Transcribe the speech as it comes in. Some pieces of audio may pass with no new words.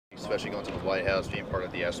especially going to the White House, being part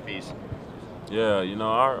of the ESPYs? Yeah, you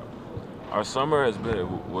know, our summer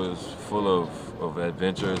was full of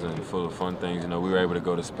adventures and full of fun things. You know, we were able to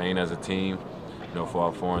go to Spain as a team, you know, for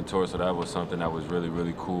our foreign tour. So that was something that was really,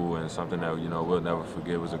 really cool and something that, you know, we'll never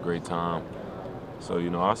forget. It was a great time. So, you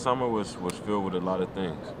know, our summer was filled with a lot of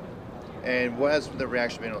things. And what has the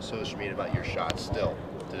reaction been on social media about your shot still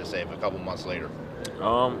to this day, a couple months later?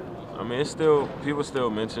 Um, I mean, it's still people still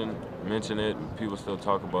mention it. People still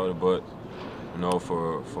talk about it, but you know,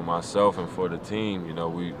 for myself and for the team, you know,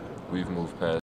 we've moved past